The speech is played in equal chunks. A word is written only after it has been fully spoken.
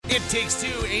It Takes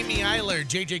Two, Amy Eiler,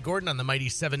 J.J. Gordon on the Mighty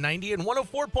 790 and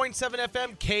 104.7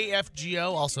 FM,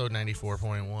 KFGO, also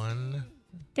 94.1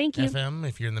 Thank you. FM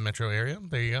if you're in the metro area.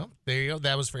 There you go. There you go.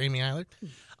 That was for Amy Eiler.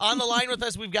 On the line with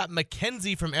us, we've got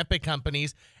Mackenzie from Epic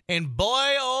Companies. And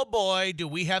boy, oh boy, do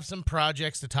we have some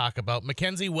projects to talk about.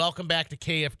 Mackenzie, welcome back to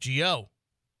KFGO.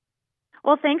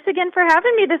 Well, thanks again for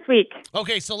having me this week.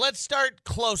 Okay, so let's start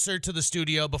closer to the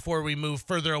studio before we move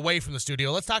further away from the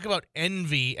studio. Let's talk about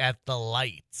Envy at the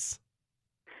Lights.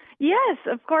 Yes,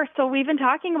 of course. So we've been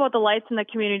talking about the lights in the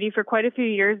community for quite a few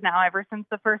years now, ever since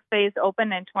the first phase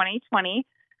opened in 2020.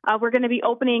 We're going to be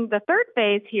opening the third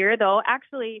phase here, though.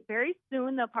 Actually, very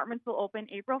soon the apartments will open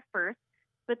April 1st.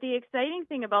 But the exciting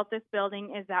thing about this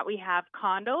building is that we have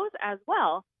condos as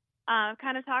well.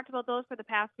 Kind of talked about those for the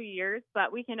past few years,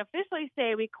 but we can officially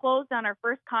say we closed on our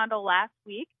first condo last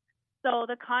week. So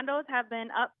the condos have been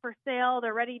up for sale.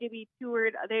 They're ready to be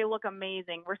toured. They look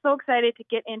amazing. We're so excited to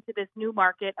get into this new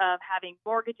market of having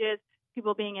mortgages,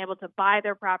 people being able to buy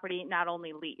their property, not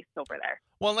only lease over there.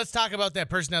 Well, let's talk about that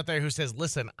person out there who says,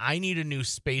 listen, I need a new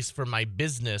space for my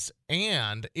business,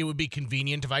 and it would be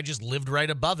convenient if I just lived right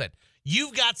above it.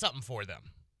 You've got something for them.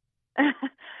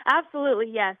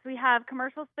 Absolutely, yes. We have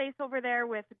commercial space over there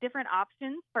with different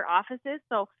options for offices.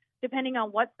 So depending on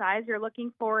what size you're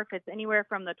looking for, if it's anywhere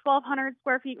from the 1,200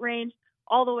 square feet range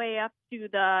all the way up to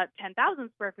the 10,000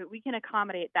 square feet, we can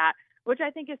accommodate that, which I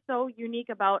think is so unique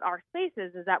about our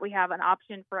spaces is that we have an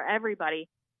option for everybody.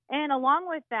 And along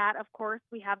with that, of course,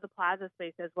 we have the plaza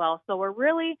space as well. So we're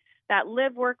really that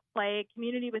live, work, play,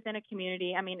 community within a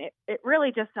community. I mean, it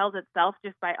really just sells itself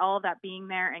just by all of that being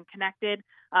there and connected,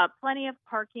 plenty of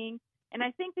parking. And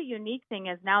I think the unique thing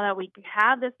is now that we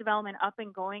have this development up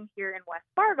and going here in West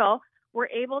Fargo, we're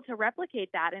able to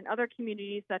replicate that in other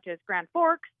communities such as Grand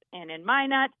Forks and in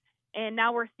Minot. And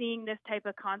now we're seeing this type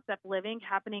of concept living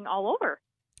happening all over.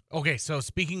 Okay, so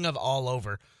speaking of all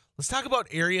over, let's talk about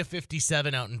Area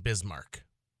 57 out in Bismarck.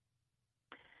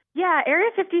 Yeah, Area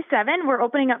 57, we're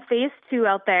opening up phase 2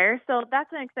 out there. So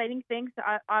that's an exciting thing. So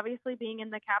obviously being in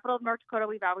the capital of North Dakota,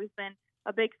 we've always been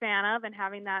a big fan of and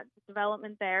having that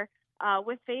development there.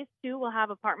 With phase 2, we'll have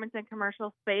apartments and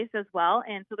commercial space as well.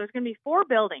 And so there's going to be 4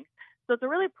 buildings. So it's a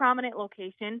really prominent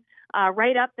location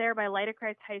right up there by Lyda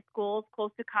Christ High School,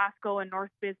 close to Costco in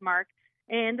North Bismarck.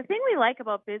 And the thing we like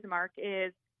about Bismarck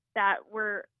is that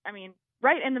we're,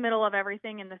 right in the middle of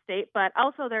everything in the state, but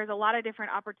also there's a lot of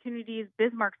different opportunities.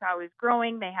 Bismarck's always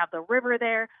growing. They have the river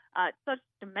there. It's such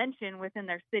dimension within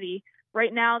their city.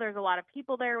 Right now, there's a lot of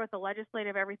people there with the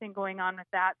legislative, everything going on with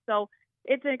that. So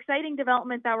it's an exciting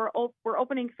development that we're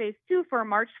opening phase 2 for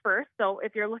March 1st. So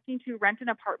if you're looking to rent an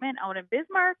apartment out in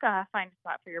Bismarck, find a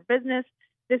spot for your business,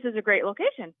 this is a great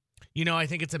location. You know, I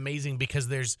think it's amazing because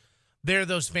there are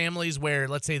those families where,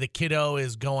 let's say, the kiddo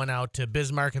is going out to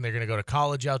Bismarck and they're going to go to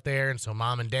college out there. And so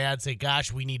mom and dad say,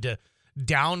 gosh, we need to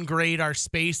downgrade our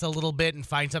space a little bit and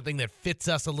find something that fits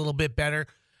us a little bit better.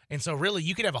 And so really,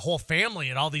 you could have a whole family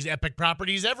at all these Epic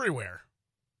properties everywhere.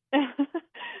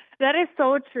 That is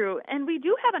so true. And we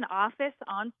do have an office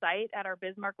on site at our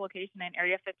Bismarck location in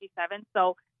Area 57.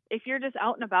 So if you're just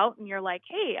out and about and you're like,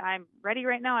 hey, I'm ready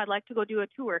right now, I'd like to go do a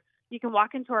tour, you can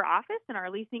walk into our office and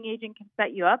our leasing agent can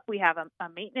set you up. We have a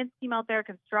maintenance team out there,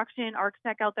 construction,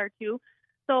 architect out there too.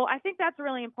 So I think that's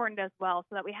really important as well,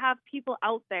 so that we have people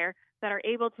out there that are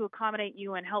able to accommodate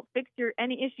you and help fix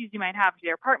any issues you might have with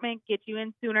your apartment, get you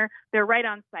in sooner. They're right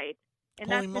on site. And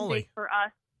Holy that's moly. been big for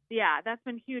us. Yeah, that's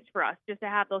been huge for us just to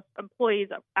have those employees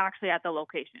actually at the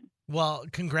location. Well,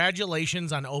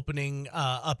 congratulations on opening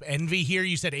up Envy here.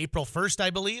 You said April 1st,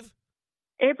 I believe?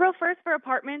 April 1st for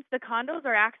apartments. The condos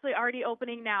are actually already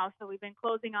opening now, so we've been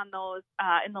closing on those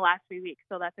in the last 3 weeks,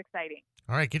 so that's exciting.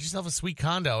 All right, get yourself a sweet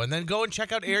condo, and then go and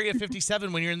check out Area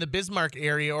 57 when you're in the Bismarck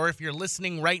area, or if you're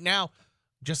listening right now,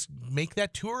 just make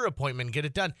that tour appointment, get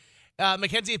it done.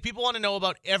 Mackenzie, if people want to know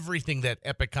about everything that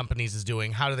Epic Companies is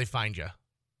doing, how do they find you?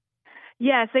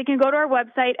 Yes, they can go to our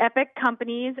website,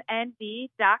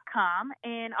 epiccompaniesnd.com,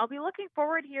 and I'll be looking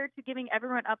forward here to giving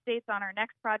everyone updates on our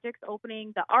next projects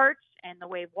opening the Arch and the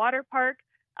Wave Water Park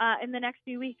in the next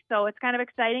few weeks. So it's kind of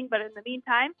exciting, but in the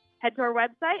meantime, head to our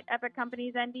website,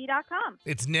 epiccompaniesnd.com.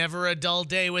 It's never a dull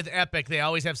day with Epic. They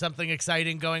always have something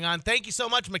exciting going on. Thank you so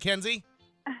much, Mackenzie.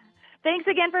 Thanks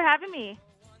again for having me.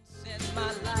 Once in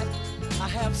my life, I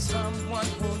have someone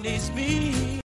who needs me.